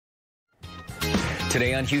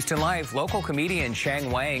Today on Houston Life, local comedian Chang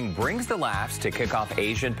Wang brings the laughs to kick off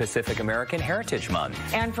Asian Pacific American Heritage Month.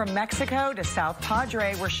 And from Mexico to South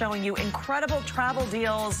Padre, we're showing you incredible travel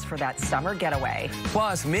deals for that summer getaway.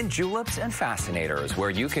 Plus, mint juleps and fascinators,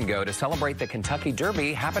 where you can go to celebrate the Kentucky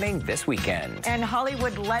Derby happening this weekend. And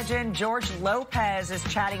Hollywood legend George Lopez is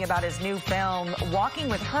chatting about his new film, Walking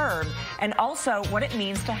with Herb, and also what it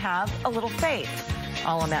means to have a little faith.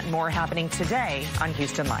 All of that and more happening today on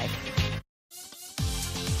Houston Life.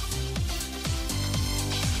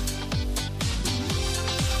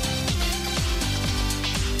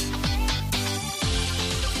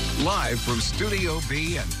 Live from Studio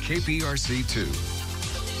B and KPRC2.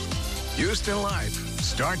 Houston Life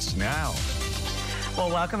starts now.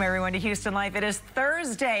 Well, welcome everyone to Houston Life. It is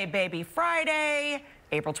Thursday, baby Friday,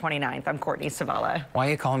 April 29th. I'm Courtney Savala. Why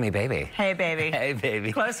are you calling me baby? Hey, baby. Hey,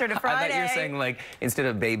 baby. Closer to Friday. I thought you were saying, like, instead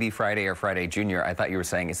of baby Friday or Friday Junior, I thought you were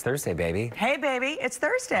saying it's Thursday, baby. Hey, baby. It's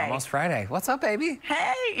Thursday. Almost Friday. What's up, baby?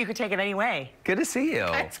 Hey, you could take it any way. Good to see you.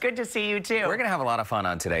 It's good to see you, too. We're going to have a lot of fun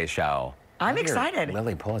on today's show. I'm excited.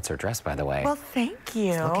 Lily Pulitzer dress, by the way. Well, thank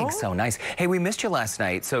you. It's looking so nice. Hey, we missed you last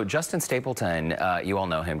night. So Justin Stapleton, you all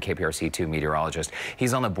know him, KPRC2 meteorologist.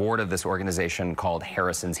 He's on the board of this organization called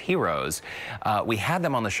Harrison's Heroes. We had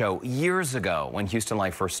them on the show years ago when Houston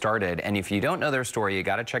Life first started. And if you don't know their story, you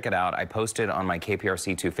got to check it out. I posted on my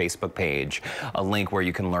KPRC2 Facebook page a link where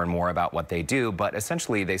you can learn more about what they do. But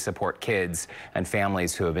essentially, they support kids and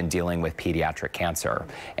families who have been dealing with pediatric cancer.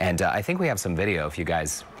 And I think we have some video if you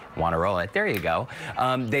guys want to roll it. There you go.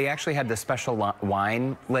 They actually had the special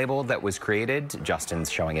wine label that was created.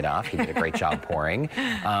 Justin's showing it off. He did a great job pouring.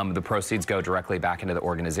 The proceeds go directly back into the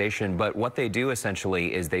organization. But what they do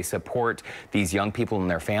essentially is they support these young people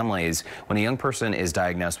and their families. When a young person is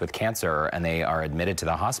diagnosed with cancer and they are admitted to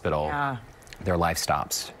the hospital, their life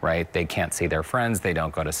stops, right? They can't see their friends, they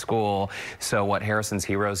don't go to school. So what Harrison's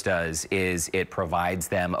Heroes does is it provides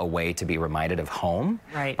them a way to be reminded of home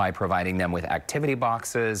by providing them with activity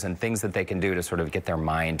boxes and things that they can do to sort of get their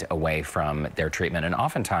mind away from their treatment. And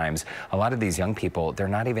oftentimes, a lot of these young people, they're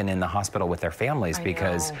not even in the hospital with their families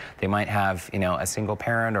because they might have, you know, a single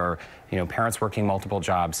parent or, you know, parents working multiple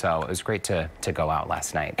jobs. So it was great to go out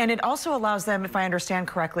last night. And it also allows them, if I understand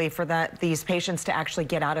correctly, for these patients to actually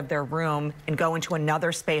get out of their room and go into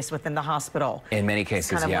another space within the hospital. In many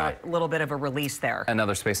cases, kind of a little bit of a release there.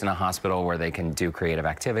 Another space in a hospital where they can do creative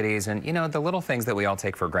activities and, you know, the little things that we all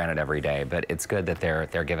take for granted every day. But it's good that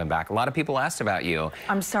they're giving back. A lot of people asked about you.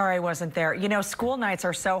 I'm sorry I wasn't there. You know, school nights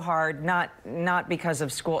are so hard, not because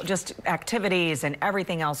of school, just activities and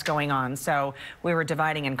everything else going on. So we were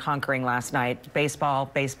dividing and conquering last night.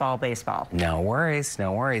 Baseball, baseball, baseball. No worries,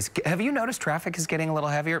 no worries. Have you noticed traffic is getting a little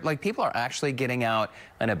heavier? Like, people are actually getting out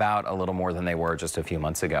and about a little more than they were just a few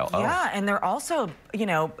months ago. Yeah, and they're also, you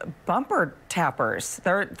know, bumper tappers.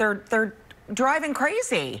 They're driving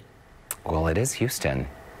crazy. Well, it is Houston.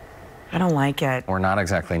 I don't like it. We're not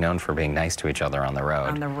exactly known for being nice to each other on the road.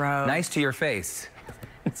 On the road. Nice to your face.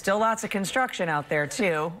 Still lots of construction out there,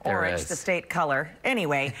 too. Orange, the state color.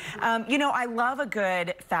 Anyway, you know, I love a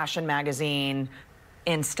good fashion magazine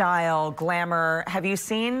in style, glamour. Have you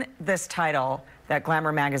seen this title that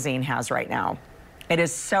Glamour magazine has right now? It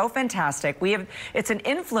is so fantastic. It's an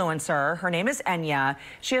influencer. Her name is Enya.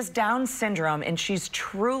 She has Down syndrome, and she's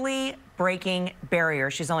truly breaking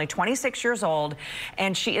barriers. She's only 26 years old,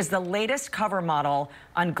 and she is the latest cover model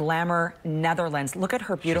on Glamour Netherlands. Look at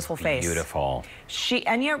her beautiful face. Beautiful.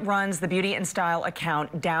 Enya runs the beauty and style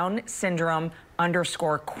account Down Syndrome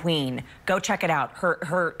 _Queen. Go check it out.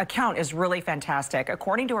 Her account is really fantastic.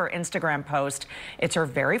 According to her Instagram post, it's her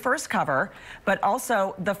very first cover, but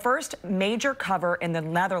also the first major cover in the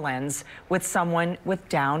Netherlands with someone with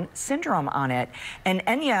Down syndrome on it. And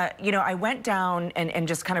Enya, you know, I went down and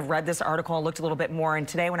just kind of read this article and looked a little bit more. And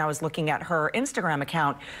today when I was looking at her Instagram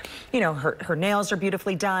account, you know, her nails are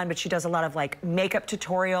beautifully done, but she does a lot of like makeup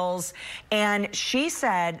tutorials. And she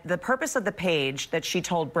said the purpose of the page that she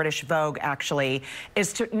told British Vogue actually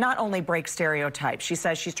is to not only break stereotypes. She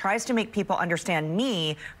says she tries to make people understand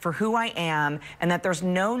me for who I am and that there's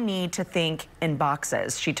no need to think in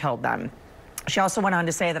boxes, she told them. She also went on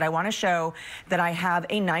to say that I want to show that I have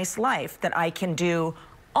a nice life, that I can do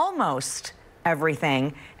almost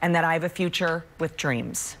everything, and that I have a future with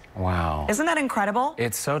dreams. Wow. Isn't that incredible?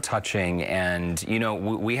 It's so touching. And, you know,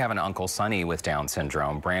 we have an Uncle Sonny with Down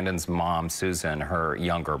syndrome. Brandon's mom, Susan, her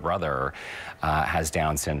younger brother, has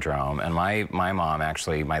Down syndrome. And my mom,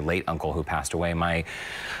 actually, my late uncle who passed away, my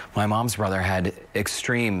mom's brother had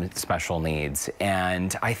extreme special needs.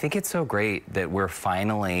 And I think it's so great that we're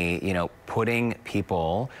finally, you know, putting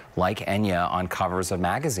people like Enya on covers of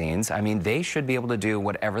magazines. I mean, they should be able to do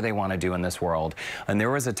whatever they want to do in this world. world. And there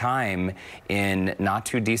was a time in not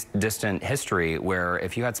too distant history where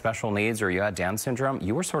if you had special needs or you had Down syndrome,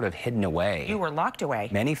 you were sort of hidden away. You were locked away.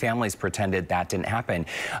 Many families pretended that didn't happen.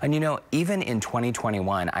 And you know, even in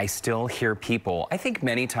 2021, I still hear people, I think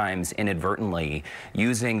many times inadvertently,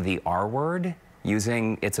 using the R word.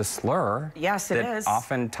 It's a slur. Yes, it is. That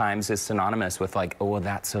oftentimes is synonymous with like, oh, well,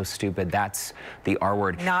 that's so stupid. That's the R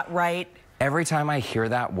word. Not right. Every time I hear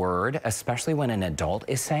that word, especially when an adult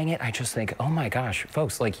is saying it, I just think, oh my gosh,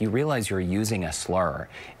 folks, like you realize you're using a slur.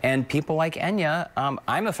 And people like Enya,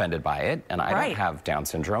 I'm offended by it, and I don't have Down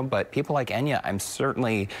syndrome, but people like Enya, I'm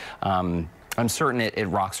certain it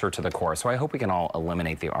rocks her to the core. So I hope we can all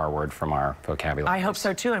eliminate the R word from our vocabulary. I hope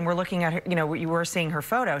so too. And we're looking at her, you know, you were seeing her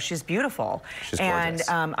photo. She's beautiful. She's gorgeous.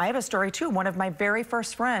 And I have a story too. One of my very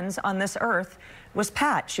first friends on this earth was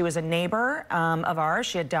Pat. She was a neighbor of ours.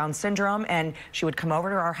 She had Down syndrome, and she would come over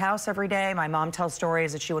to our house every day. My mom tells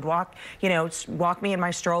stories that she would walk me in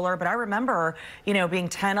my stroller. But I remember, you know, being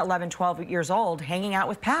 10, 11, 12 years old, hanging out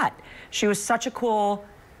with Pat. She was such a cool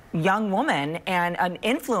young woman and an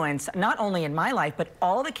influence not only in my life, but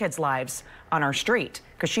all the kids' lives on our street,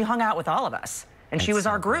 because she hung out with all of us. And she was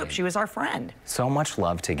our group. She was our friend. So much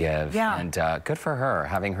love to give. Yeah. And good for her,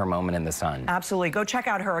 having her moment in the sun. Absolutely. Go check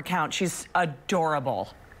out her account. She's adorable.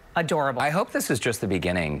 Adorable. I hope this is just the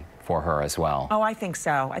beginning for her as well. Oh, I think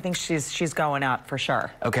so. I think she's going up for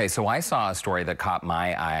sure. Okay, so I saw a story that caught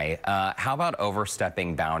my eye. How about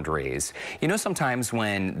overstepping boundaries? You know, sometimes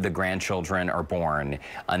when the grandchildren are born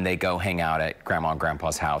and they go hang out at Grandma and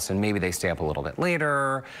Grandpa's house, and maybe they stay up a little bit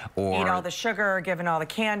later, or eat all the sugar, given all the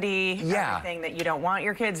candy, everything that you don't want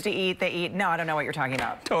your kids to eat, they eat. No, I don't know what you're talking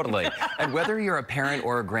about. Totally. And whether you're a parent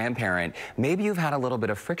or a grandparent, maybe you've had a little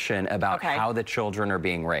bit of friction about how the children are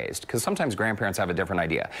being raised, because sometimes grandparents have a different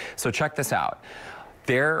idea. So check this out.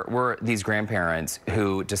 There were these grandparents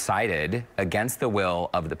who decided, against the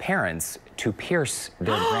will of the parents, to pierce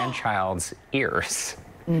their grandchild's ears.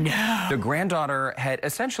 No. The granddaughter had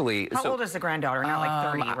essentially... How old is the granddaughter? Not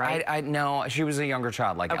like 30, right? No, she was a younger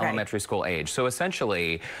child, like elementary school age. So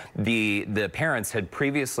essentially, the parents had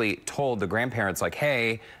previously told the grandparents, like,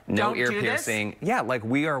 hey, no ear piercing. Yeah, like,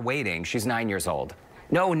 we are waiting. She's 9 years old.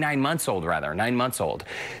 No, 9 months old, rather. 9 months old.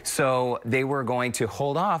 So they were going to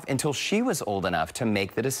hold off until she was old enough to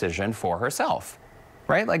make the decision for herself.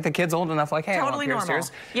 Right? Like the kid's old enough, like, hey, totally I want to pierce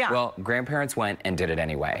ears. Yeah. Well, grandparents went and did it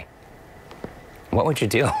anyway. What would you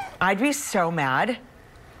do? I'd be so mad.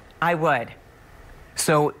 I would.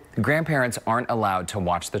 So grandparents aren't allowed to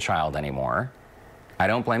watch the child anymore. I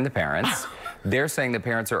don't blame the parents. They're saying the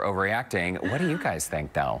parents are overreacting. What do you guys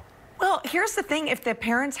think, though? Well, here's the thing. If the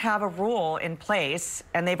parents have a rule in place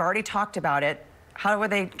and they've already talked about it, how are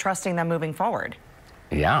they trusting them moving forward?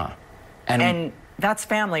 Yeah. And that's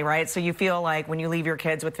family, right? So you feel like when you leave your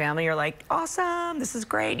kids with family, you're like, awesome, this is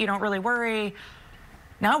great. You don't really worry.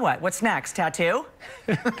 Now what? What's next? Tattoo?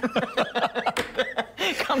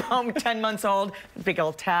 Come home 10 months old, big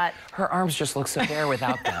old tat. Her arms just look so bare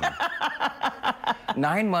without them.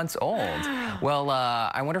 9 months old. Well,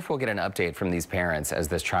 I wonder if we'll get an update from these parents as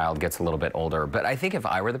this child gets a little bit older. But I think if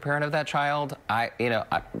I were the parent of that child,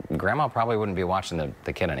 Grandma probably wouldn't be watching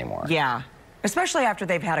the kid anymore. Yeah, especially after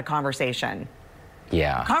they've had a conversation.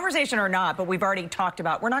 Yeah. Conversation or not, but we've already talked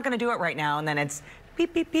about, we're not going to do it right now, and then it's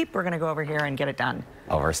beep, beep, beep, we're going to go over here and get it done.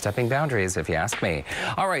 Overstepping boundaries, if you ask me.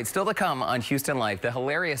 All right, still to come on Houston Life, the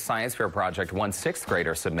hilarious science fair project one 6th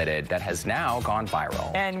grader submitted that has now gone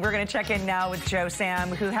viral. And we're going to check in now with Joe Sam,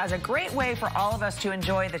 who has a great way for all of us to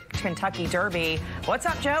enjoy the Kentucky Derby. What's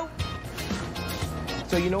up, Joe?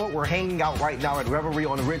 So you know what? We're hanging out right now at Revelry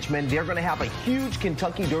on Richmond. They're going to have a huge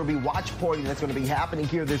Kentucky Derby watch party that's going to be happening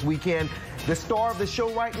here this weekend. The star of the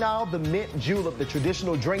show right now, the mint julep, the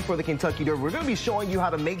traditional drink for the Kentucky Derby. We're going to be showing you how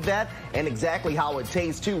to make that and exactly how it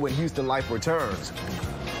tastes, too, when Houston Life returns.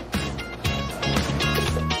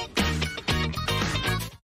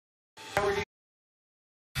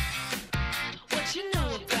 What you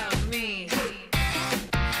know about me?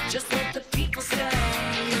 Just let the people say.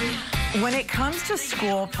 When it comes to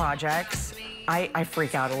school projects, I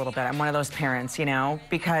freak out a little bit. I'm one of those parents, you know,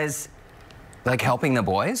 because... Like helping the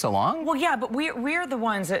boys along? Well, yeah, but we're the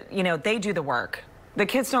ones that, you know, they do the work. The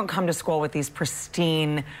kids don't come to school with these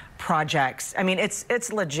pristine projects. I mean,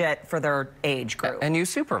 it's legit for their age group. And you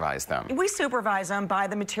supervise them. We supervise them, buy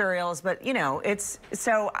the materials, but, you know,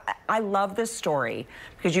 so I love this story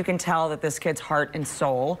because you can tell that this kid's heart and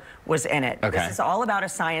soul was in it. Okay. This is all about a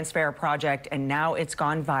science fair project, and now it's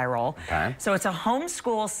gone viral. Okay. So it's a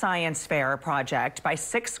homeschool science fair project by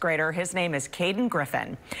 6th grader. His name is Caden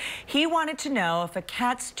Griffin. He wanted to know if a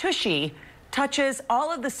cat's tushy touches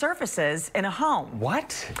all of the surfaces in a home.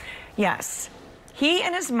 What? Yes. He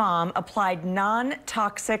and his mom applied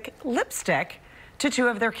non-toxic lipstick to 2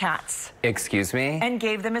 of their cats. Excuse me? And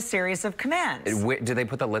gave them a series of commands. Did they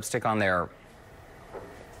put the lipstick on their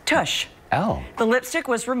tush? Oh. The lipstick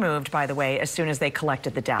was removed, by the way, as soon as they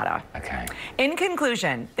collected the data. Okay. In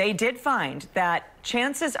conclusion, they did find that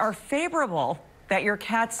chances are favorable that your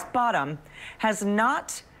cat's bottom has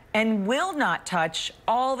not and will not touch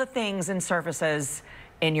all the things and surfaces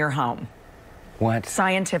in your home. What?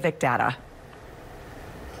 Scientific data.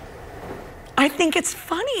 I think it's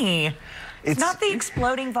funny. It's not the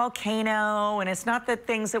exploding volcano, and it's not the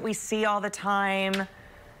things that we see all the time.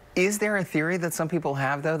 Is there a theory that some people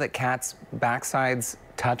have, though, that cats' backsides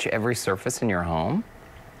touch every surface in your home?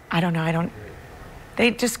 I don't know.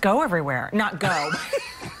 They just go everywhere. Not go.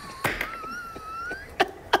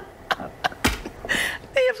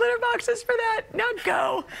 They have litter boxes for that. Not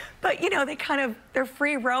go. But, you know, they're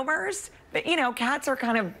free roamers. But, you know, cats are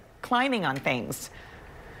kind of climbing on things.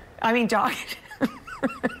 I mean, dog.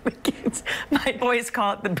 The kids, my boys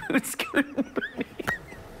call it the boot scootin' booty.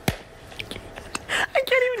 I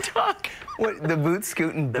can't even talk. What, the boot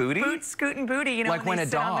scootin' booty? The boot scootin' booty, you know, like when a they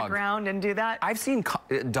sit dog on the ground and do that. I've seen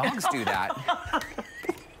dogs do that.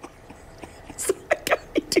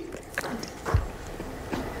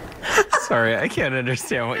 Sorry, I can't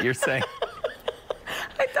understand what you're saying.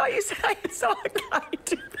 I thought you said I saw a guy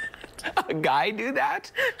do that. A guy do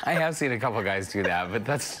that? I have seen a couple guys do that, but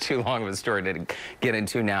that's too long of a story to get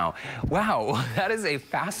into now. Wow, that is a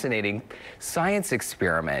fascinating science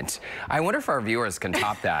experiment. I wonder if our viewers can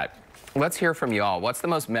top that. Let's hear from you all. What's the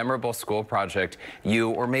most memorable school project you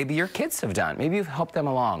or maybe your kids have done? Maybe you've helped them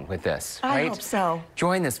along with this, right? I hope so.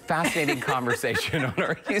 Join this fascinating conversation on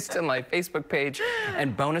our Houston Life Facebook page,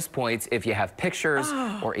 and bonus points if you have pictures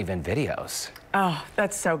or even videos. Oh,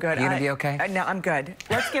 that's so good. You gonna be okay? No, I'm good.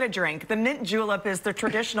 Let's get a drink. The mint julep is the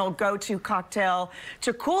traditional go-to cocktail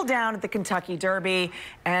to cool down at the Kentucky Derby,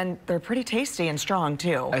 and they're pretty tasty and strong,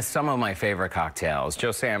 too. Some of my favorite cocktails.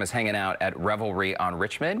 Joe Sam is hanging out at Revelry on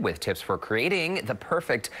Richmond with tips for creating the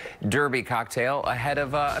perfect Derby cocktail ahead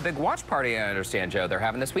of a big watch party, I understand, Joe, they're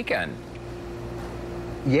having this weekend.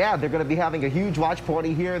 Yeah, they're going to be having a huge watch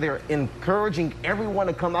party here. They're encouraging everyone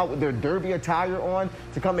to come out with their Derby attire on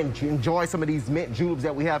to come and enjoy some of these mint juleps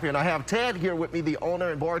that we have here. And I have Ted here with me, the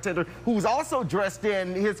owner and bartender, who's also dressed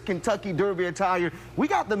in his Kentucky Derby attire. We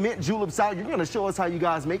got the mint juleps out. You're going to show us how you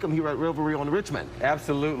guys make them here at Revelry on Richmond.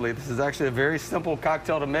 Absolutely. This is actually a very simple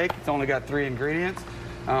cocktail to make. It's only got 3 ingredients.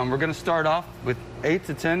 We're going to start off with 8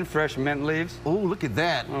 to 10 fresh mint leaves. Oh, look at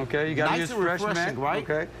that. Okay, you got to use fresh mint, right?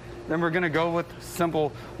 Okay. Then we're going to go with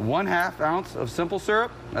simple 1/2 ounce of simple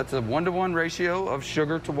syrup. That's a 1-to-1 ratio of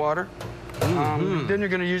sugar to water. Then you're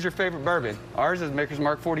going to use your favorite bourbon. Ours is Maker's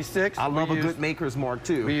Mark 46. I love a good Maker's Mark,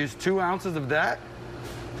 too. We use 2 ounces of that.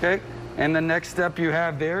 Okay. And the next step you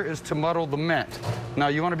have there is to muddle the mint. Now,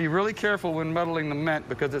 you want to be really careful when muddling the mint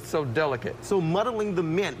because it's so delicate. So muddling the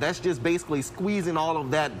mint, that's just basically squeezing all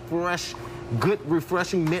of that fresh, good,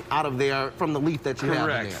 refreshing mint out of there from the leaf that you have in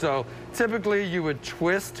there. Correct. So typically you would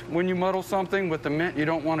twist when you muddle something. With the mint, you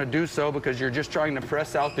don't want to do so because you're just trying to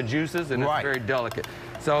press out the juices, and it's very delicate.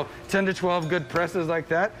 So 10 to 12 good presses like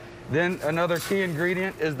that. Then another key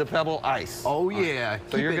ingredient is the pebble ice. Oh, yeah.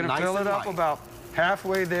 So you're going to fill it up about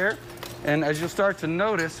halfway there. And as you'll start to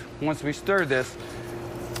notice, once we stir this,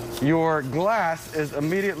 your glass is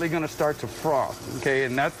immediately going to start to froth. Okay,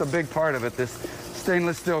 and that's the big part of it. This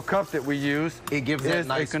stainless steel cup that we use is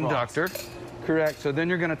a conductor. Correct. So then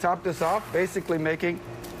you're going to top this off, basically making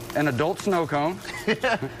an adult snow cone.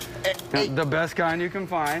 The best kind you can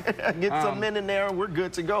find. Get some mint in there and we're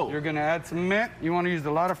good to go. You're going to add some mint. You want to use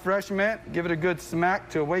a lot of fresh mint. Give it a good smack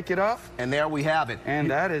to wake it up. And there we have it.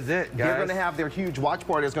 And that is it, guys. They're going to have their huge watch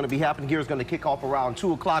party that's going to be happening here. It's going to kick off around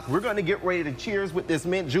 2 o'clock. We're going to get ready to cheers with this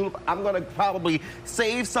mint julep. I'm going to probably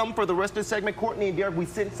save some for the rest of the segment. Courtney and Derek, we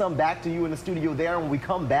sent some back to you in the studio there. And when we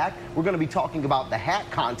come back, we're going to be talking about the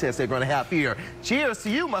hat contest they're going to have here. Cheers to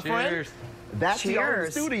you, my friend. That's the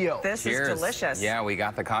studio. This is delicious. Yeah, we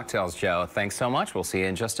got the cocktails, Joe. Thanks so much. We'll see you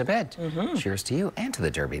in just a bit. Cheers to you and to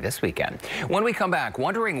the Derby this weekend. When we come back,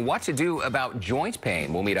 wondering what to do about joint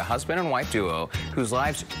pain, we'll meet a husband and wife duo whose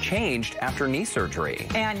lives changed after knee surgery.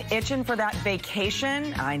 And itching for that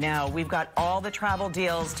vacation? I know. We've got all the travel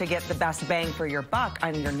deals to get the best bang for your buck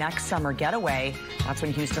on your next summer getaway. That's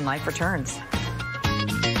when Houston Life returns.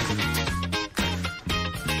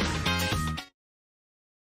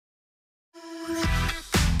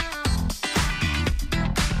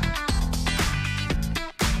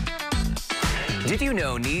 Did you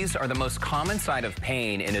know knees are the most common site of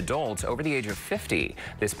pain in adults over the age of 50?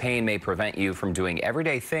 This pain may prevent you from doing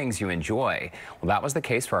everyday things you enjoy. Well, that was the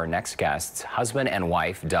case for our next guests, husband and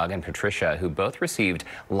wife, Doug and Patricia, who both received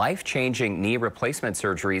life-changing knee replacement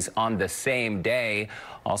surgeries on the same day.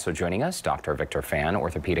 Also joining us, Dr. Victor Fan,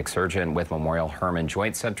 orthopedic surgeon with Memorial Hermann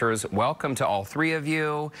Joint Centers. Welcome to all three of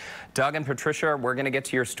you. Doug and Patricia, we're going to get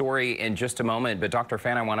to your story in just a moment, but Dr.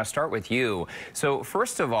 Fan, I want to start with you. So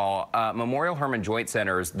first of all, Memorial Hermann Joint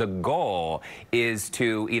Centers, the goal is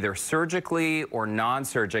to either surgically or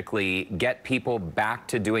non-surgically get people back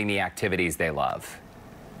to doing the activities they love.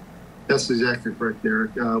 That's exactly correct,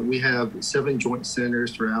 Derek. We have 7 joint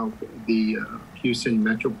centers throughout the Houston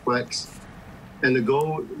Metroplex. And the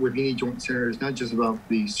goal with any joint center is not just about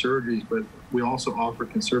the surgeries, but we also offer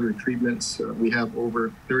conservative treatments. We have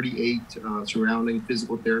over 38 surrounding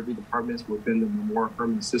physical therapy departments within the Memorial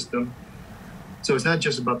Hermann system. So it's not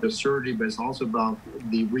just about the surgery, but it's also about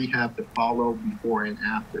the rehab to follow before and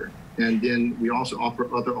after. And then we also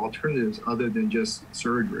offer other alternatives other than just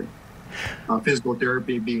surgery. Physical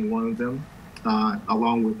therapy being one of them,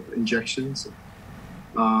 along with injections.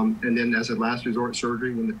 And then as a last resort,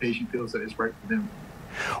 surgery when the patient feels that it's right for them.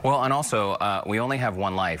 Well, and also, we only have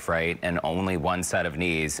one life, right? And only one set of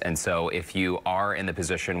knees. And so if you are in the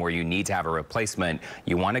position where you need to have a replacement,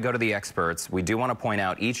 you want to go to the experts. We do want to point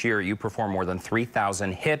out each year you perform more than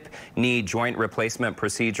 3,000 hip, knee, joint replacement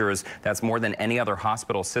procedures. That's more than any other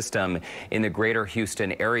hospital system in the greater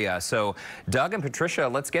Houston area. So Doug and Patricia,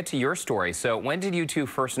 let's get to your story. So when did you two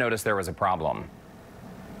first notice there was a problem?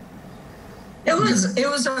 It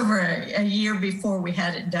was over a year before we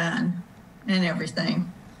had it done and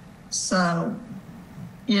everything. So,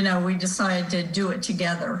 you know, we decided to do it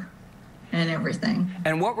together and everything.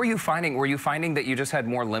 And what were you finding? Were you finding that you just had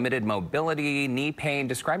more limited mobility, knee pain?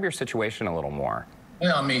 Describe your situation a little more.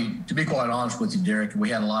 Well, I mean, to be quite honest with you, Derek, we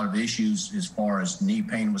had a lot of issues as far as knee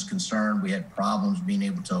pain was concerned. We had problems being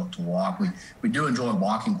able to walk. We do enjoy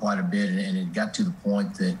walking quite a bit, and it got to the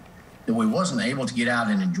point that we wasn't able to get out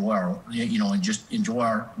and enjoy our, you know, and just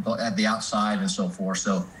enjoy at the outside and so forth.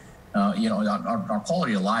 So, you know, our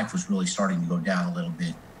quality of life was really starting to go down a little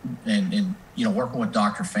bit. And you know, working with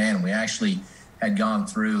Dr. Fan, we actually had gone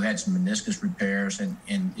through, had some meniscus repairs, and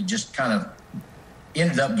it just kind of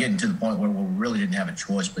ended up getting to the point where we really didn't have a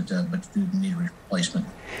choice but to do the knee replacement.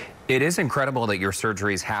 It is incredible that your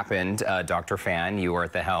surgeries happened, Dr. Fan. You were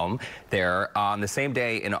at the helm there on the same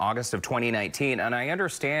day in August of 2019. And I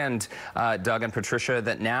understand, Doug and Patricia,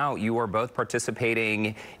 that now you are both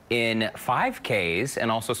participating in 5Ks and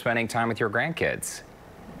also spending time with your grandkids.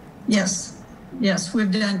 Yes, yes,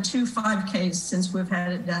 we've done 2 5Ks since we've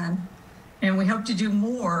had it done. And we hope to do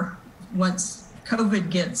more once COVID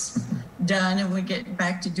gets done and we get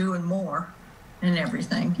back to doing more and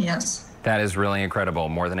everything, yes. That is really incredible.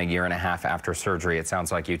 More than a year and a half after surgery, it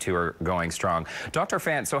sounds like you two are going strong. Dr.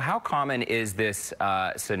 Fan, so how common is this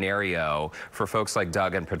scenario for folks like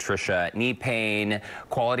Doug and Patricia? Knee pain,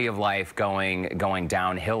 quality of life going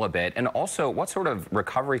downhill a bit, and also what sort of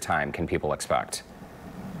recovery time can people expect?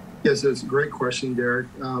 Yes, it's a great question, Derek.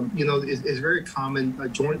 You know, it's very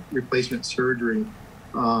common. Joint replacement surgery,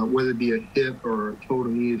 whether it be a hip or a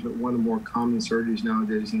total knee, is one of the more common surgeries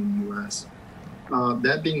nowadays in the U.S.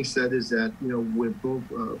 That being said, is that, you know, with both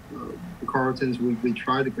the Carltons, we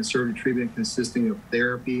try the conservative treatment consisting of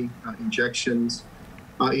therapy, injections,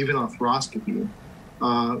 even arthroscopy.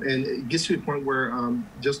 And it gets to the point where,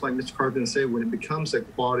 just like Mr. Carlton said, when it becomes a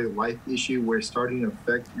quality of life issue where it's starting to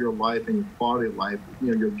affect your life and your quality of life,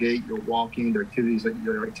 you know, your gait, your walking, the activities that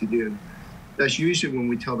you like to do, that's usually when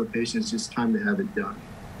we tell the patient it's just time to have it done.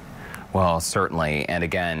 Well, certainly. And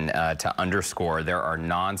again, to underscore, there are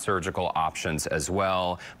non-surgical options as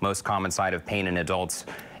well. Most common site of pain in adults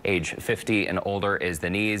age 50 and older is the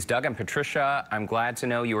knees. Doug and Patricia, I'm glad to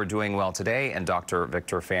know you are doing well today. And Dr.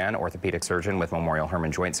 Victor Fan, orthopedic surgeon with Memorial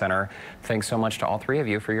Hermann Joint Center, thanks so much to all three of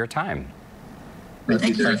you for your time.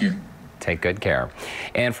 Thank you. Take good care.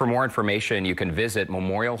 And for more information, you can visit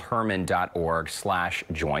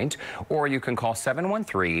memorialhermann.org/joint, or you can call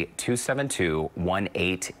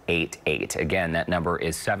 713-272-1888. Again, that number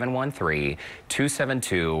is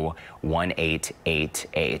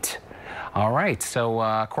 713-272-1888. All right,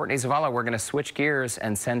 so Courtney Zavala, we're going to switch gears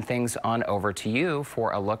and send things on over to you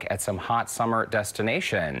for a look at some hot summer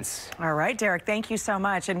destinations. All right, Derek, thank you so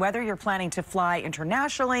much. And whether you're planning to fly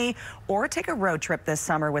internationally or take a road trip this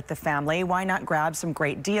summer with the family, why not grab some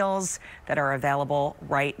great deals that are available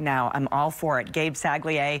right now? I'm all for it. Gabe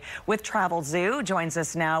Saglier with Travel Zoo joins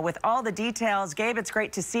us now with all the details. Gabe, it's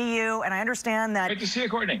great to see you, and I understand that great to see you,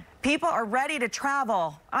 Courtney. People are ready to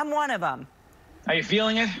travel. I'm one of them. Are you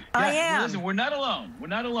feeling it? I am. Listen, we're not alone. We're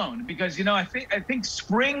not alone because, you know, I think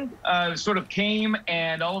spring sort of came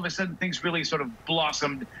and all of a sudden things really sort of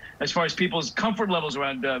blossomed as far as people's comfort levels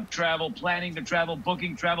around travel, planning to travel,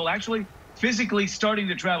 booking travel, actually physically starting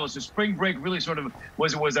to travel. So spring break really sort of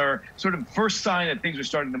was our sort of first sign that things were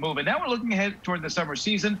starting to move. And now we're looking ahead toward the summer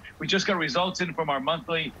season. We just got results in from our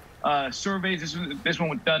monthly surveys. This one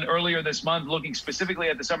was done earlier this month, looking specifically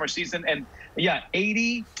at the summer season. And yeah,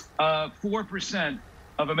 84%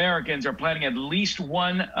 of Americans are planning at least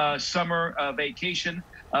one summer vacation.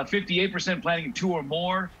 58% planning 2 or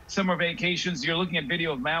more summer vacations. You're looking at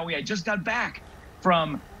video of Maui. I just got back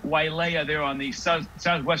from Wailea there on the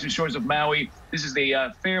southwestern shores of Maui. This is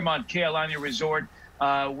the Fairmont Kealani Resort,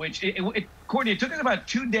 which, Courtney, it took us about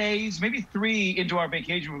 2 days, maybe 3 into our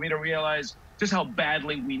vacation for me to realize just how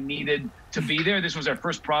badly we needed to be there. This was our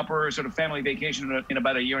first proper sort of family vacation in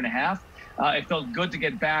about a year and a half. It felt good to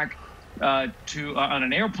get back on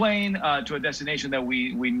an airplane to a destination that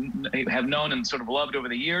we have known and sort of loved over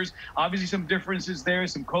the years. Obviously, some differences there,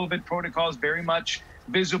 some COVID protocols very much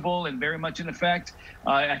visible and very much in effect.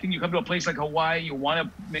 I think you come to a place like Hawaii, you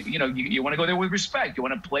want to, you want to go there with respect. You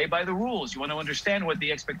want to play by the rules. You want to understand what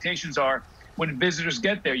the expectations are when visitors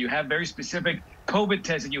get there. You have very specific COVID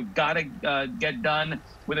tests that you've got to get done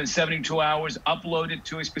within 72 hours, uploaded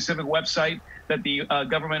to a specific website that the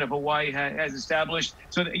government of Hawaii has established.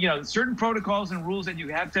 So, certain protocols and rules that you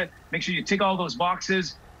have to make sure you tick all those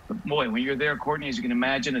boxes. But boy, when you're there, Courtney, as you can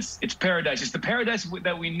imagine, it's paradise. It's the paradise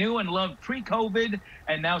that we knew and loved pre-COVID,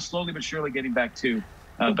 and now slowly but surely getting back to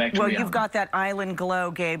reality. You've got that island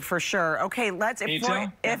glow, Gabe, for sure. Okay,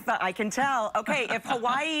 if I can tell. Okay, if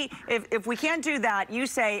Hawaii, if we can't do that, you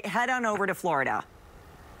say head on over to Florida.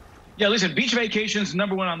 Yeah, listen, beach vacations,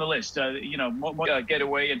 #1 on the list.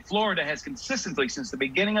 Getaway. And Florida has consistently, since the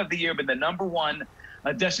beginning of the year, been the #1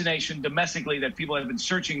 destination domestically that people have been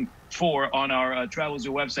searching for on our Travelzoo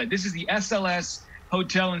website. This is the SLS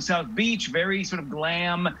Hotel in South Beach, very sort of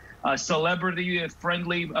glam,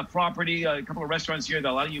 celebrity-friendly property. A couple of restaurants here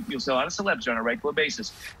that you'll see a lot of celebs on a regular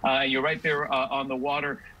basis. You're right there on the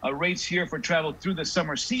water. Rates here for travel through the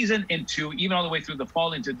summer season even all the way through the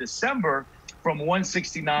fall into December from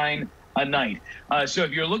 $169 a night. So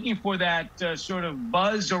if you're looking for that sort of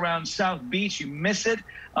buzz around South Beach, you miss it.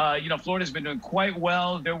 Florida's been doing quite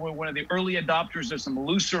well. They were one of the early adopters of some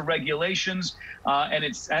looser regulations, and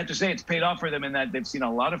I have to say it's paid off for them in that they've seen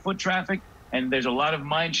a lot of foot traffic, and there's a lot of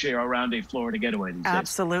mind share around a Florida getaway these days.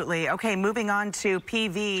 Absolutely. Okay, moving on to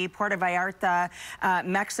PV, Puerto Vallarta,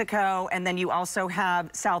 Mexico, and then you also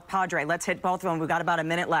have South Padre. Let's hit both of them. We've got about a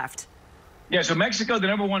minute left. Yeah, so Mexico, the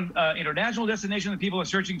 #1 international destination that people are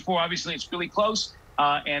searching for. Obviously, it's really close,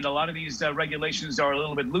 and a lot of these regulations are a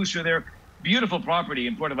little bit looser there. Beautiful property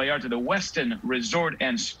in Puerto Vallarta, the Westin Resort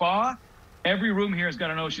and Spa. Every room here has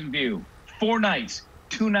got an ocean view. 4 nights,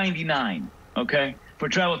 $299, okay? For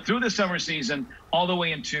travel through the summer season all the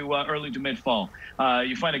way into early to mid-fall.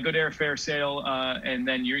 You find a good airfare sale, and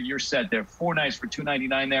then you're set there. 4 nights for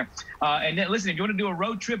 $299 there. And then, listen, if you want to do a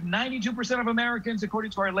road trip, 92% of Americans, according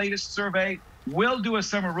to our latest survey, will do a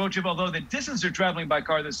summer road trip, although the distance they're traveling by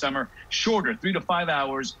car this summer, shorter, 3 to 5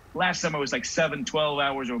 hours. Last summer was like 7, 12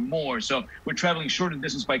 hours or more. So we're traveling shorter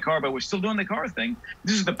distance by car, but we're still doing the car thing.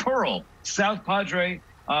 This is the Pearl, South Padre,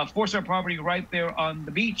 4-star property right there on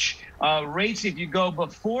the beach. Rates, if you go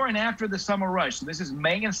before and after the summer rush, so this is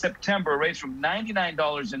May and September, rates from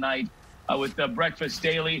 $99 a night with breakfast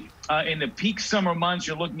daily. In the peak summer months,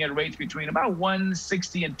 you're looking at rates between about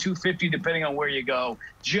 $160 and $250, depending on where you go.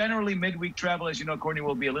 Generally, midweek travel, as you know, Courtney,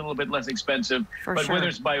 will be a little bit less expensive. But whether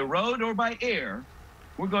it's by road or by air,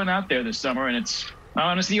 we're going out there this summer, and I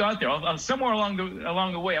want to see you out there. Somewhere along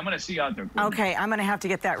the way, I'm going to see you out there. Okay, I'm going to have to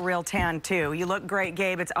get that real tan, too. You look great,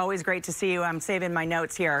 Gabe. It's always great to see you. I'm saving my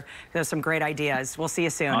notes here. There's some great ideas. We'll see you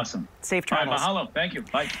soon. Awesome. Safe travels. All right, mahalo. Thank you.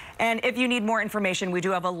 Bye. And if you need more information, we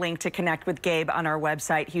do have a link to connect with Gabe on our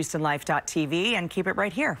website, HoustonLife.tv, and keep it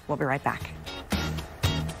right here. We'll be right back.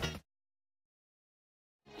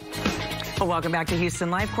 Well, welcome back to Houston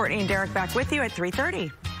Life. Courtney and Derek back with you at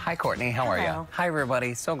 3:30. Hi, Courtney. How are you? Hi,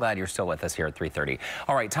 everybody. So glad you're still with us here at 3:30.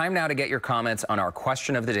 All right, time now to get your comments on our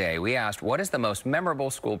question of the day. We asked, what is the most memorable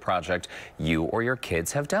school project you or your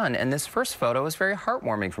kids have done? And this first photo is very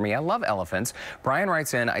heartwarming for me. I love elephants. Brian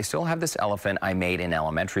writes in, I still have this elephant I made in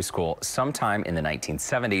elementary school sometime in the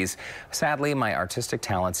 1970s. Sadly, my artistic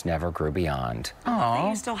talents never grew beyond. Oh,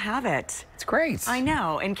 you still have it. It's great. I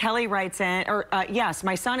know. And Kelly writes in, yes,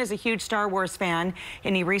 my son is a huge Star Wars fan,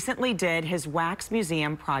 and he recently did his wax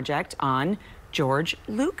museum project on George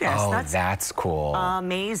Lucas. Oh, that's cool.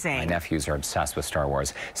 Amazing. My nephews are obsessed with Star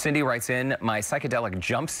Wars. Cindy writes in, my psychedelic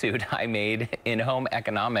jumpsuit I made in home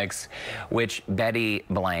economics, which Betty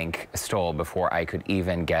Blank stole before I could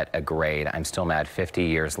even get a grade. I'm still mad 50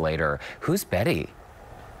 years later. Who's Betty?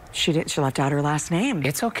 She left out her last name.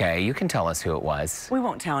 It's okay. You can tell us who it was. We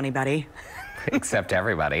won't tell anybody. Except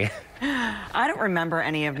everybody. I don't remember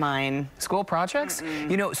any of mine. School projects?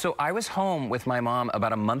 You know, so I was home with my mom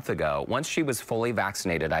about a month ago. Once she was fully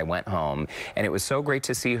vaccinated, I went home, and it was so great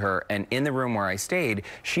to see her. And in the room where I stayed,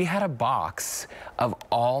 she had a box of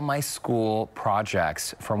all my school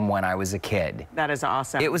projects from when I was a kid. That is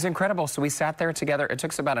awesome. It was incredible. So we sat there together. It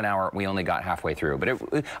took us about an hour. We only got halfway through,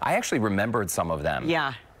 but I actually remembered some of them.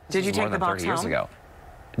 Yeah. Did you take the box home? More than 30 years ago.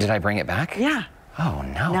 Did I bring it back? Yeah. Oh,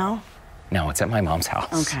 no. No? No, it's at my mom's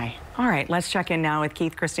house. Okay. All right, let's check in now with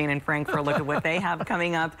Keith, Christine, and Frank for a look at what they have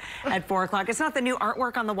coming up at 4 o'clock. It's not the new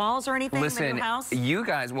artwork on the walls or anything in the new house? You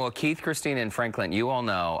guys, well, Keith, Christine, and Franklin, you all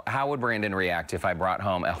know, how would Brandon react if I brought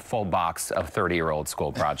home a full box of 30-year-old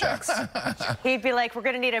school projects? He'd be like, we're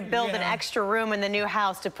going to need to build an extra room in the new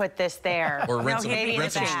house to put this there. Or rent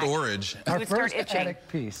some storage. He would start itching. Attic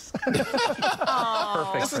piece. Perfect.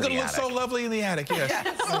 This is going to look so lovely in the attic, yes.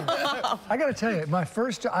 I got to tell you, my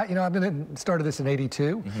first, you know, started this in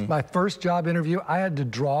 '82. My first job interview, I had to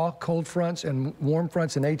draw cold fronts and warm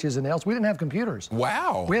fronts and H's and L's. We didn't have computers.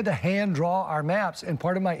 Wow. We had to hand draw our maps, and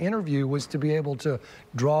part of my interview was to be able to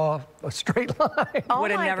draw a straight line.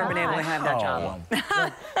 Would have never been able to have that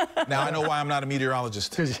job. Now I know why I'm not a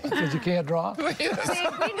meteorologist. Because you can't draw? See,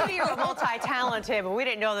 we knew you were multi-talented, but we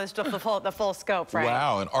didn't know the full scope, right?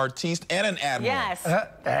 Wow, an artiste and an admiral. Yes.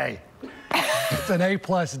 Hey. It's an A+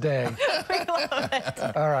 day. We love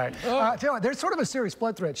it. All right. Tell you what, there's sort of a serious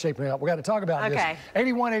flood threat shaping up. We're going to talk about this.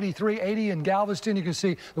 81, 83, 80 in Galveston. You can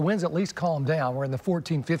see the winds at least calm down. We're in the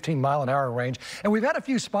 14, 15 mile an hour range. And we've had a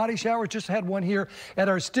few spotty showers. Just had one here at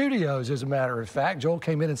our studios, as a matter of fact. Joel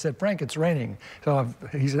came in and said, Frank, it's raining. So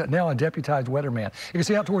he's now a deputized weatherman. You can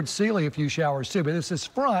see out towards Sealy a few showers too. But it's this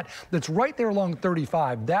front that's right there along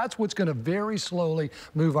 35. That's what's going to very slowly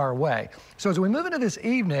move our way. So as we move into this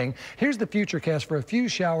evening, here's the futurecast for a few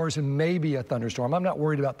showers and maybe a thunderstorm. I'm not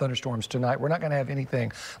worried about thunderstorms tonight. We're not going to have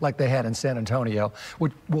anything like they had in San Antonio,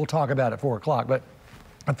 which we'll talk about at 4 o'clock. But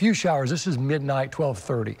a few showers. This is midnight,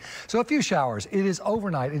 12:30. So a few showers. It is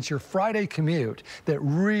overnight. It's your Friday commute that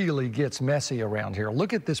really gets messy around here.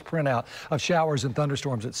 Look at this printout of showers and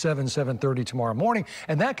thunderstorms at 7:30 tomorrow morning.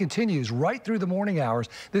 And that continues right through the morning hours.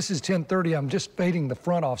 This is 10:30. I'm just fading the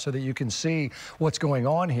front off so that you can see what's going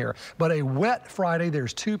on here. But a wet Friday,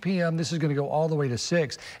 there's 2 p.m. This is going to go all the way to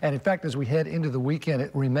 6. And in fact, as we head into the weekend,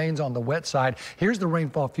 it remains on the wet side. Here's the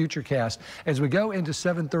rainfall futurecast. As we go into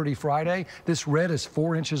 7:30 Friday, this red is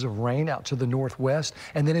 4 inches of rain out to the northwest.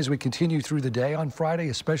 And then as we continue through the day on Friday,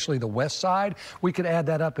 especially the west side, we could add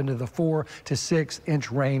that up into the 4 to 6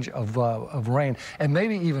 inch range of rain, and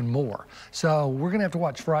maybe even more. So we're going to have to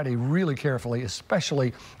watch Friday really carefully,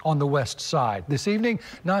 especially on the west side. This evening,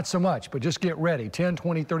 not so much, but just get ready. 10,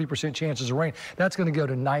 20, 30% chances of rain. That's going to go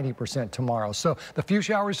to 90% tomorrow. So the few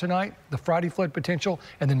showers tonight, the Friday flood potential,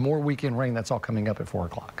 and then more weekend rain. That's all coming up at 4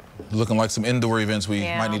 o'clock. Looking like some indoor events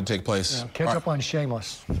might need to take place. Yeah, catch up on Shameless.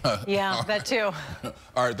 Yeah, that too.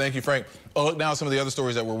 All right, thank you, Frank. Oh, look now at some of the other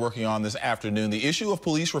stories that we're working on this afternoon. The issue of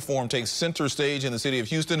police reform takes center stage in the city of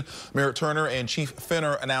Houston. Merritt Turner and Chief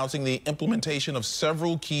Fenner announcing the implementation of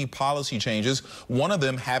several key policy changes, one of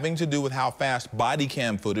them having to do with how fast body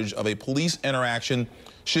cam footage of a police interaction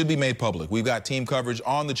should be made public. We've got team coverage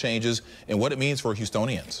on the changes and what it means for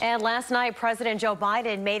Houstonians. And last night, President Joe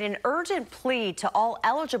Biden made an urgent plea to all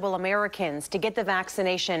eligible Americans to get the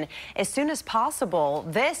vaccination as soon as possible.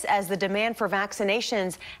 This as the demand for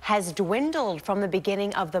vaccinations has dwindled from the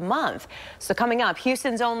beginning of the month. So coming up,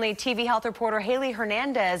 Houston's only TV health reporter Haley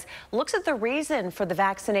Hernandez looks at the reason for the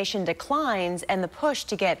vaccination declines and the push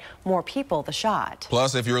to get more people the shot.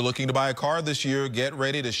 Plus, if you're looking to buy a car this year, get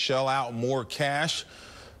ready to shell out more cash.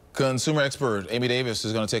 Consumer expert Amy Davis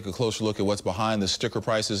is going to take a closer look at what's behind the sticker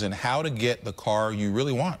prices and how to get the car you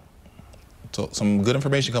really want. So some good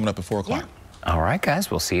information coming up at 4 o'clock. Yeah. All right,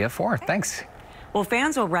 guys, we'll see you at 4. Thanks. Well,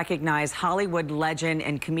 fans will recognize Hollywood legend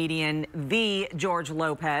and comedian the George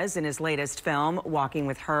Lopez in his latest film, Walking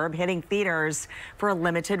with Herb, hitting theaters for a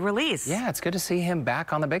limited release. Yeah, it's good to see him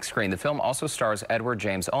back on the big screen. The film also stars Edward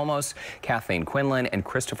James Olmos, Kathleen Quinlan, and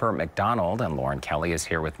Christopher McDonald. And Lauren Kelly is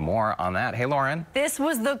here with more on that. Hey, Lauren. This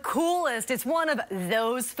was the coolest. It's one of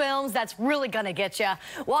those films that's really gonna get you.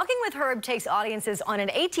 Walking with Herb takes audiences on an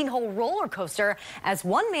 18-hole roller coaster as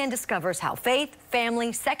one man discovers how faith,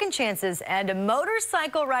 family, second chances, and a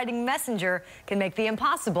motorcycle riding messenger can make the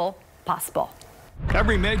impossible possible. possible.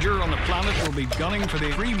 Every major on the planet will be gunning for the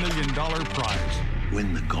 $3 million prize.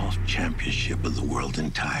 Win the golf championship of the world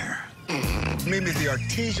entire. Meet me at the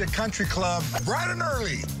Artesia Country Club bright and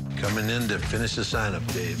early. Coming in to finish the sign-up,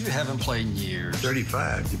 Dave. You haven't played in years.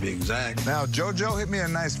 35, to be exact. Now, JoJo, hit me a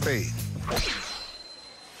nice fade.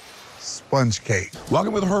 Sponge cake.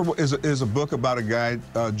 Walking with Herb is a book about a guy,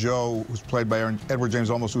 Joe, who's played by Edward James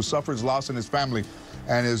Olmos, who suffers loss in his family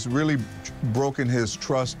and has really broken his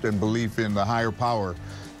trust and belief in the higher power.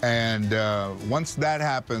 And once that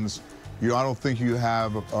happens, I don't think you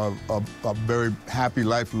have a very happy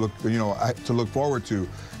life to look forward to.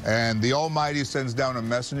 And the Almighty sends down a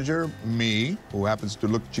messenger, me, who happens to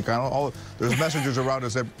look Chicano. There's messengers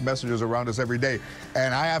around us every day,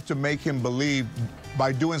 and I have to make him believe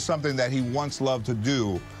by doing something that he once loved to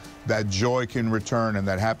do, that joy can return and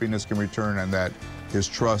that happiness can return and that his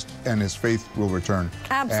trust and his faith will return.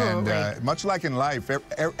 Absolutely. And much like in life,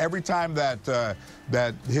 every time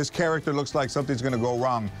that his character looks like something's going to go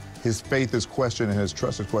wrong, his faith is questioned and his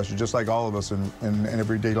trust is questioned, just like all of us in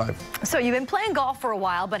everyday life. So you've been playing golf for a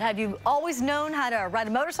while, but have you always known how to ride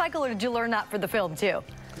a motorcycle, or did you learn that for the film too?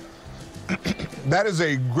 That is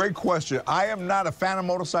a great question. I am not a fan of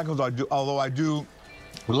motorcycles, although I do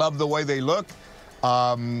love the way they look.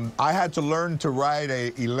 I had to learn to ride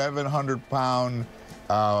a 1,100-pound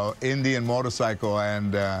Indian motorcycle,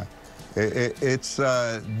 and it's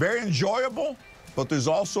very enjoyable. But there's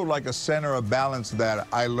also like a center of balance that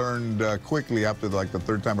I learned quickly after the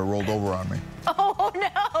third time it rolled over on me. Oh,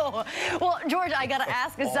 no. Well, George, I got to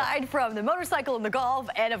ask, aside from the motorcycle and the golf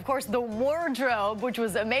and, of course, the wardrobe, which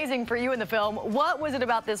was amazing for you in the film, what was it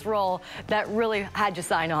about this role that really had you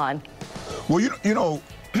sign on? Well, you know,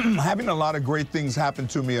 having a lot of great things happen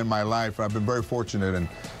to me in my life, I've been very fortunate. And,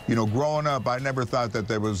 growing up, I never thought that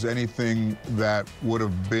there was anything that would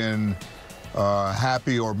have been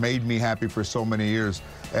happy or made me happy for so many years.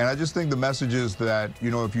 And I just think the message is that,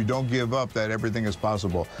 if you don't give up, that everything is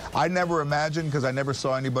possible. I never imagined, because I never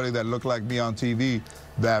saw anybody that looked like me on TV,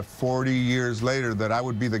 that 40 years later that I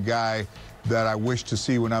would be the guy that I wished to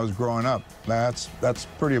see when I was growing up. That's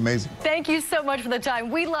pretty amazing. Thank you so much for the time.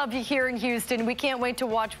 We love you here in Houston. We can't wait to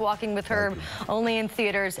watch Walking with Herb, only in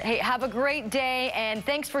theaters. Hey, have a great day, and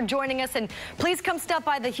thanks for joining us. And please come stop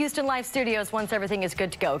by the Houston Live Studios once everything is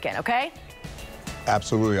good to go again, okay?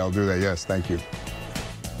 Absolutely, I'll do that. Yes, thank you.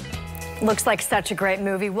 Looks like such a great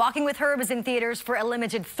movie. Walking with Herb is in theaters for a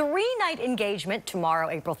limited 3-night engagement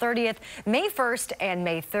tomorrow, April 30th, May 1st, and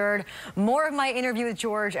May 3rd. More of my interview with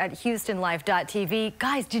George at HoustonLife.tv.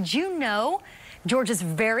 Guys, did you know George's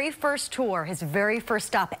very first tour, his very first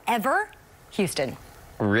stop ever, Houston?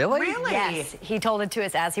 Really? Really? Yes. He told it to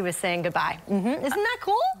us as he was saying goodbye. Isn't that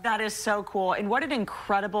cool? That is so cool. And what an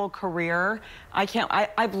incredible career.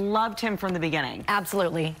 I've loved him from the beginning.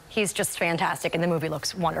 Absolutely. He's just fantastic. And the movie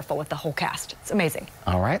looks wonderful with the whole cast. It's amazing.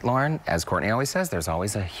 All right, Lauren, as Courtney always says, there's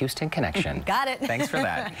always a Houston connection. Got it. Thanks for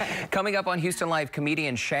that. Coming up on Houston Live,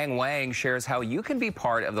 comedian Shang Wang shares how you can be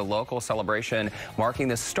part of the local celebration marking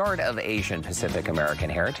the start of Asian Pacific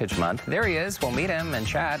American Heritage Month. There he is. We'll meet him and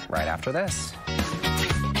chat right after this.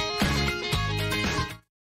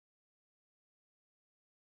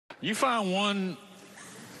 You find one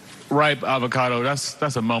ripe avocado,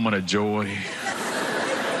 that's a moment of joy.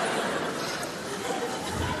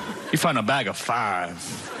 You find a bag of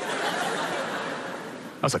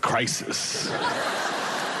 5. That's a crisis.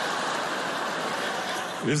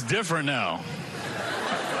 It's different now.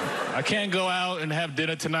 I can't go out and have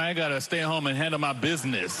dinner tonight. I gotta stay home and handle my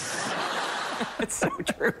business. It's so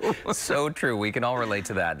true. So true. We can all relate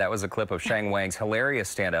to that. That was a clip of Shang Wang's hilarious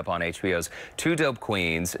stand-up on HBO's Two Dope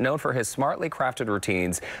Queens. Known for his smartly crafted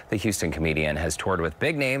routines, the Houston comedian has toured with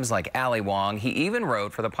big names like Ali Wong. He even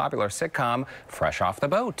wrote for the popular sitcom Fresh Off the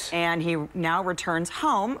Boat. And he now returns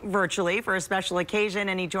home virtually for a special occasion,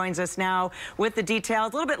 and he joins us now with the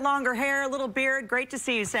details. A little bit longer hair, a little beard. Great to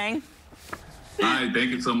see you, Shang. Hi,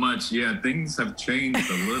 thank you so much. Yeah, things have changed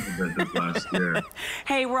a little bit this last year.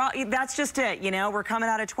 Hey, that's just it. We're coming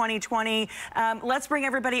out of 2020. Let's bring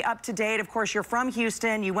everybody up to date. Of course, you're from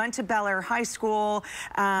Houston. You went to Bel Air High School,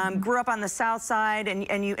 grew up on the South Side,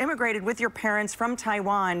 and you immigrated with your parents from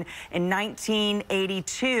Taiwan in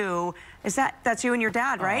 1982. That's you and your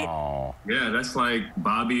dad, right? Oh. Yeah, that's like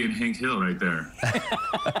Bobby and Hank Hill right there.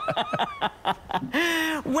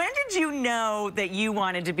 When did you know that you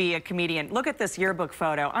wanted to be a comedian? Look at this yearbook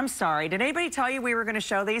photo. I'm sorry. Did anybody tell you we were going to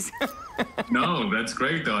show these? No, that's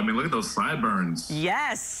great, though. I mean, look at those sideburns.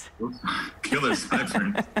 Yes. Killer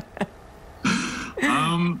sideburns.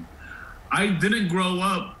 I didn't grow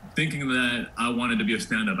up thinking that I wanted to be a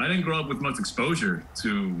stand-up. I didn't grow up with much exposure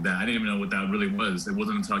to that. I didn't even know what that really was. It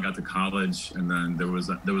wasn't until I got to college, and then there was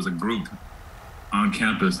a group on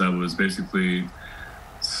campus that was basically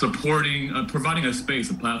supporting, providing a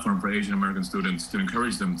space, a platform for Asian American students to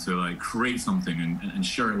encourage them to like create something and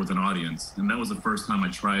share it with an audience. And that was the first time I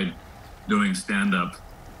tried doing stand-up.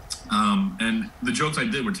 And the jokes I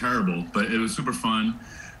did were terrible, but it was super fun.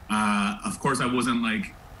 Of course, I wasn't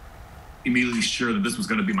like immediately sure that this was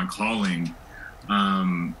going to be my calling.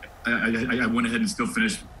 I went ahead and still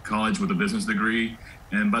finished college with a business degree.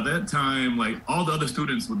 And by that time, like all the other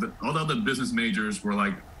students all the other business majors were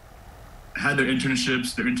like, had their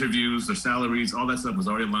internships, their interviews, their salaries, all that stuff was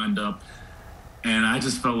already lined up. And I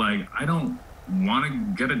just felt like, I don't want to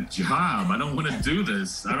get a job. I don't want to do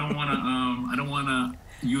this. I don't want to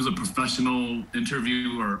use a professional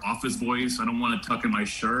interview or office voice. I don't want to tuck in my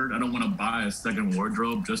shirt. I don't want to buy a second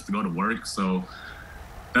wardrobe just to go to work. So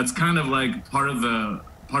that's kind of like part of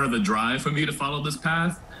the drive for me to follow this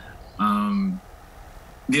path.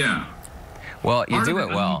 Yeah. Well, you do it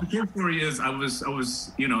well. The story is I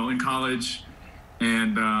was in college,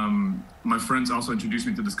 and my friends also introduced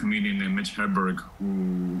me to this comedian named Mitch Hedberg,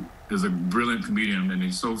 who is a brilliant comedian, and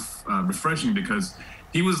he's so refreshing because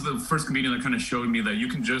he was the first comedian that kind of showed me that you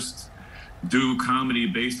can just do comedy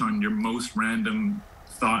based on your most random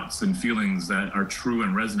thoughts and feelings that are true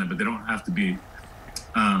and resonant, but they don't have to be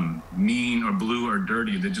mean or blue or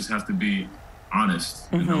dirty. They just have to be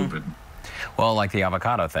honest and open. Well, like the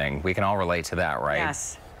avocado thing, we can all relate to that, right?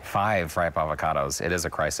 Yes. 5 ripe avocados. It is a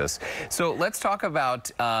crisis. So let's talk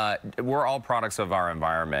about, we're all products of our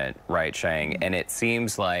environment, right, Sheng? And it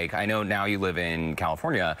seems like, I know now you live in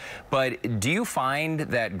California, but do you find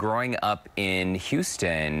that growing up in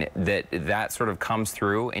Houston, that sort of comes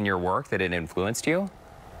through in your work, that it influenced you?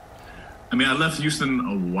 I mean, I left Houston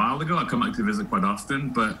a while ago. I come back to visit quite often,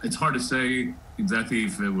 but it's hard to say exactly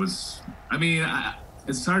if it was,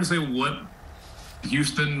 it's hard to say what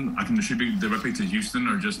Houston I can attribute directly to Houston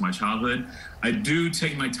or just my childhood. I do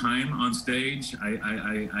take my time on stage.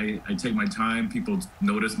 I take my time. People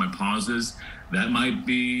notice my pauses. That might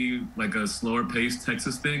be like a slower paced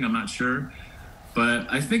Texas thing. I'm not sure. But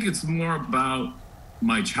I think it's more about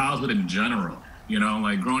my childhood in general. You know,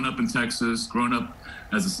 like growing up in Texas, growing up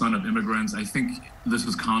as a son of immigrants. I think this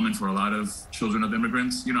was common for a lot of children of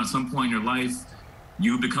immigrants. You know, at some point in your life,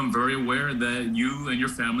 you become very aware that you and your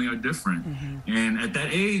family are different. And at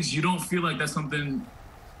that age, you don't feel like that's something,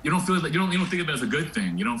 you don't think of it as a good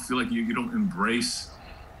thing. You don't feel like you don't embrace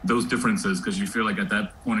those differences because you feel like at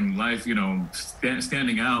that point in life, you know,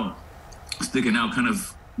 standing out, sticking out kind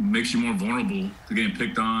of makes you more vulnerable to getting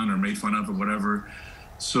picked on or made fun of or whatever.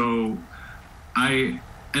 So I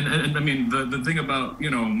mean, the thing about, you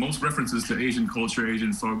know, most references to Asian culture,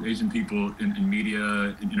 Asian folk, Asian people in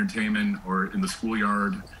media, in entertainment, or in the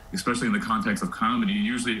schoolyard, especially in the context of comedy,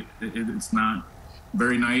 usually it's not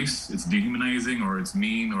very nice, it's dehumanizing, or it's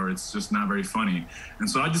mean, or it's just not very funny. And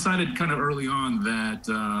so I decided kind of early on that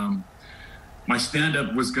my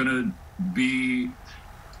stand-up was gonna be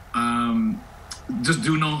just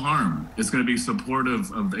do no harm. It's going to be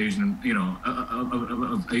supportive of the Asian, you know,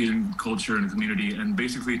 of Asian culture and community. And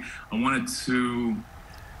basically, I wanted to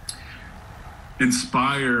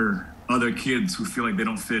inspire other kids who feel like they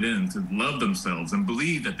don't fit in to love themselves and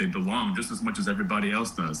believe that they belong just as much as everybody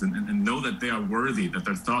else does, and know that they are worthy, that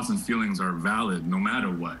their thoughts and feelings are valid no matter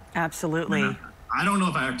what. Absolutely. And I don't know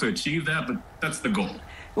if I have to achieve that, but that's the goal.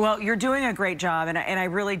 Well, you're doing a great job, and I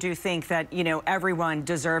really do think that, you know, everyone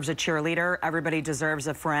deserves a cheerleader. Everybody deserves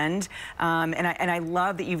a friend. And I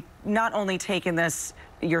love that you've not only taken this,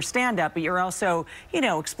 your stand-up, but you're also, you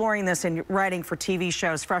know, exploring this and writing for TV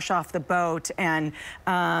shows, Fresh Off the Boat, and,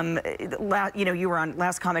 you know, you were on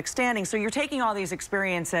Last Comic Standing. So you're taking all these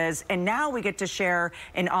experiences, and now we get to share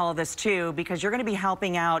in all of this, too, because you're going to be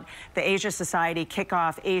helping out the Asia Society kick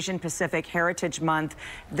off Asian Pacific Heritage Month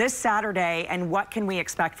this Saturday. And what can we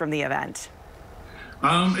expect from the event?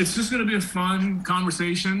 It's just going to be a fun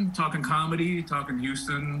conversation, talking comedy, talking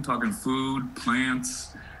Houston, talking food, plants,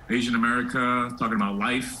 Asian America, talking about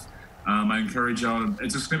life. I encourage y'all.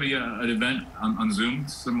 It's just going to be an event on Zoom,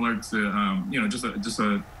 similar to you know, just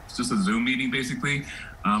a Zoom meeting basically.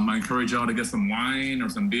 I encourage y'all to get some wine or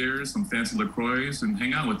some beers, some fancy LaCroix, and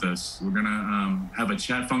hang out with us. We're gonna have a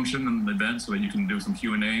chat function in the event so that you can do some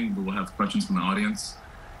Q&A. We'll have questions from the audience,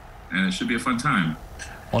 and it should be a fun time.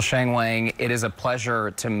 Well, Sheng Wang, it is a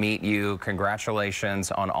pleasure to meet you.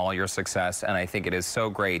 Congratulations on all your success. And I think it is so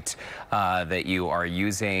great that you are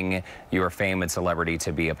using your fame and celebrity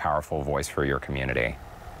to be a powerful voice for your community.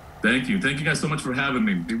 Thank you. Thank you guys so much for having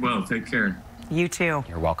me. Be well. Take care. You too.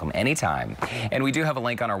 You're welcome anytime. And we do have a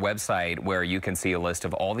link on our website where you can see a list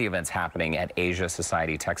of all the events happening at Asia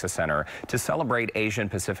Society Texas Center to celebrate Asian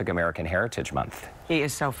Pacific American Heritage Month. He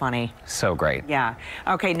is so funny. So great. Yeah.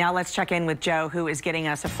 Okay, now let's check in with Joe, who is getting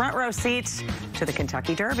us a front row seat to the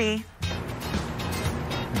Kentucky Derby.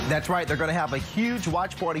 That's right. They're going to have a huge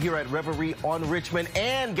watch party here at Revelry on Richmond.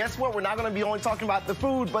 And guess what? We're not going to be only talking about the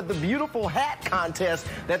food, but the beautiful hat contest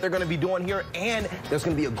that they're going to be doing here. And there's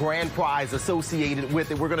going to be a grand prize associated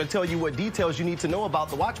with it. We're going to tell you what details you need to know about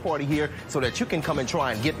the watch party here so that you can come and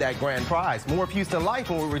try and get that grand prize. More of Houston Life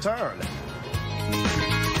when we return.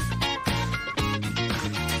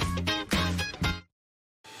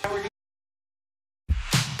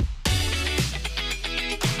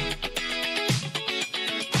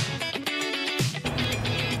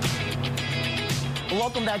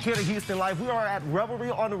 Welcome back here to Houston Life. We are at Revelry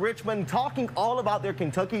on Richmond talking all about their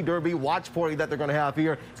Kentucky Derby watch party that they're going to have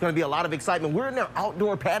here. It's going to be a lot of excitement. We're in their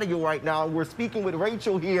outdoor patio right now. We're speaking with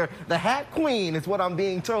Rachel here, the Hat Queen is what I'm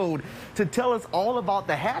being told, to tell us all about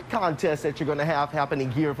the hat contest that you're going to have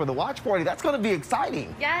happening here for the watch party. That's going to be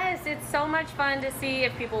exciting. Yes, it's so much fun to see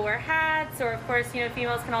if people wear hats, or of course, you know,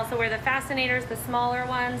 females can also wear the fascinators, the smaller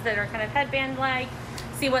ones that are kind of headband-like.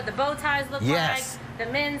 See what the bow ties look like, the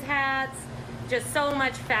men's hats. Just so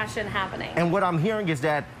much fashion happening. And what I'm hearing is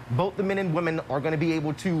that both the men and women are going to be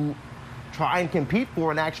able to try and compete for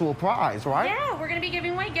an actual prize, right? Yeah, we're going to be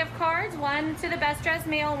giving away gift cards, one to the best dressed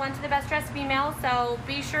male, one to the best dressed female. So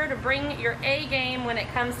be sure to bring your A game when it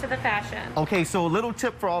comes to the fashion. Okay, so a little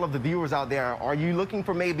tip for all of the viewers out there. Are you looking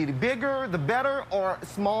for maybe the bigger, the better, or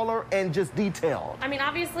smaller and just detailed? I mean,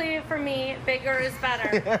 obviously for me, bigger is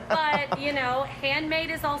better. But, you know, handmade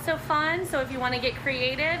is also fun. So if you want to get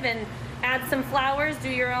creative and add some flowers, do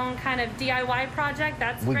your own kind of DIY project,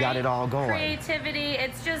 that's great. We got it all going. Creativity,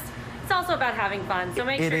 it's also about having fun, so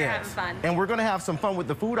make sure you're having fun. And we're going to have some fun with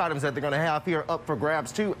the food items that they're going to have here up for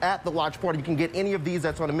grabs, too, at the watch party. You can get any of these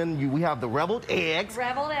that's on the menu. We have the reveled eggs.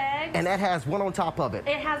 Reveled eggs. And that has one on top of it.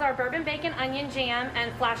 It has our bourbon bacon onion jam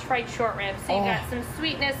and flash fried short ribs. So you've got some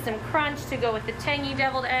sweetness, some crunch to go with the tangy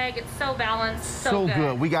deviled egg. It's so balanced, so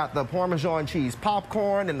good. We got the Parmesan cheese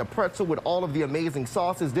popcorn and the pretzel with all of the amazing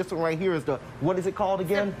sauces. This one right here is the, what is it called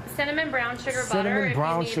again? Cinnamon brown sugar butter. Cinnamon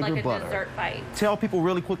brown if you sugar need like butter. a dessert bite. Tell people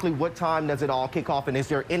really quickly what time does it all kick off, and is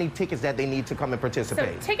there any tickets that they need to come and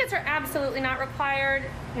participate? So tickets are absolutely not required.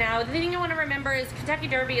 Now, the thing you want to remember is Kentucky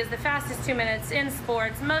Derby is the fastest 2 minutes in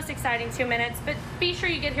sports, most exciting 2 minutes, but be sure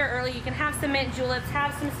you get here early. You can have some mint juleps,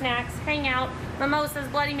 have some snacks, hang out, mimosas,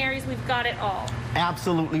 Bloody Marys, we've got it all.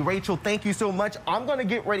 Absolutely. Rachel, thank you so much. I'm going to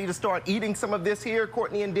get ready to start eating some of this here,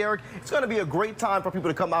 Courtney and Derek. It's going to be a great time for people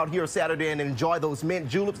to come out here Saturday and enjoy those mint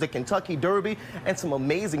juleps, the Kentucky Derby, and some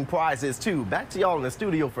amazing prizes, too. Back to y'all in the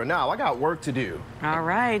studio for now. I got work to do. All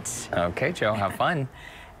right. Okay, Joe, have fun.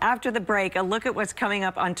 After the break, a look at what's coming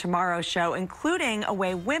up on tomorrow's show, including a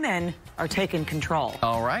way women are taking control.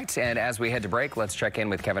 All right, and as we head to break, let's check in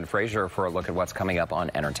with Kevin Frazier for a look at what's coming up on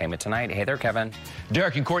Entertainment Tonight. Hey there, Kevin.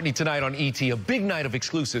 Derek and Courtney tonight on ET, a big night of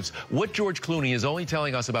exclusives. What George Clooney is only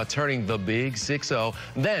telling us about turning the big 6-0.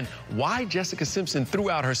 Then, why Jessica Simpson threw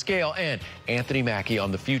out her scale, and Anthony Mackie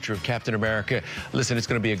on the future of Captain America. Listen, it's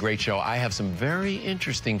going to be a great show. I have some very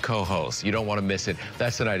interesting co-hosts. You don't want to miss it.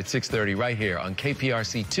 That's tonight at 6:30 right here on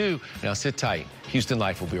KPRC 2. Now sit tight. Houston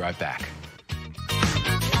Life will be right back.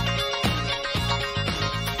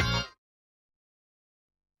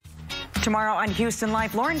 Tomorrow on Houston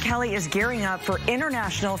Life, Lauren Kelly is gearing up for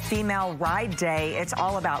International Female Ride Day. It's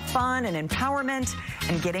all about fun and empowerment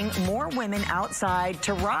and getting more women outside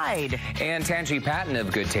to ride. And Tangi Patton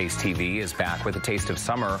of Good Taste TV is back with a taste of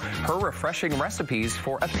summer. Her refreshing recipes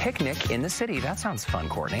for a picnic in the city. That sounds fun,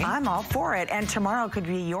 Courtney. I'm all for it. And tomorrow could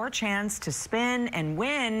be your chance to spin and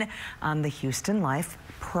win on the Houston Life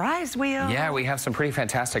prize wheel. Yeah, we have some pretty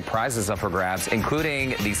fantastic prizes up for grabs,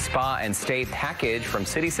 including the spa and stay package from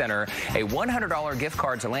City Center, a $100 gift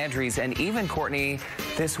card to Landry's, and even, Courtney,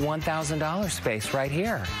 this $1,000 space right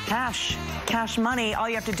here. Cash money. All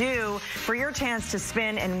you have to do for your chance to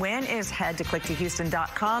spin and win is head to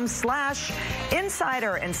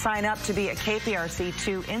clicktohouston.com/insider and sign up to be a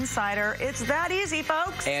KPRC2 insider. It's that easy,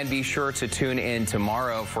 folks. And be sure to tune in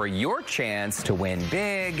tomorrow for your chance to win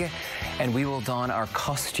big, and we will don our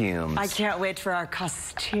costumes. I can't wait for our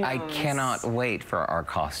costumes. I cannot wait for our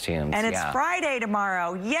costumes. And it's Friday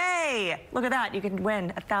tomorrow. Yay! Look at that. You can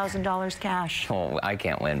win $1,000 cash. Oh, I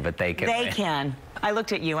can't win, but they can They win. can. I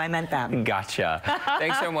looked at you. I meant that. Gotcha.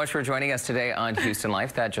 Thanks so much for joining us today on Houston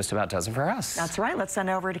Life. That just about does it for us. That's right. Let's send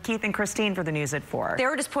over to Keith and Christine for the news at 4. They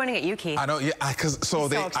were just pointing at you, Keith. I know, yeah, I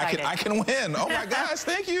can win. Oh my gosh,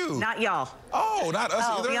 thank you. Not y'all. Oh, not us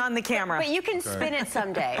either? Beyond the camera. But you can spin it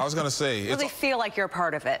someday. I was going to say. Really feel like you're a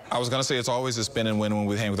part of it. I was going to say it's always a spin and win when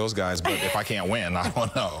we hang with those guys, but if I can't win, I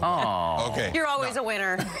don't know. Oh. Okay. You're always a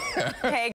winner. Okay.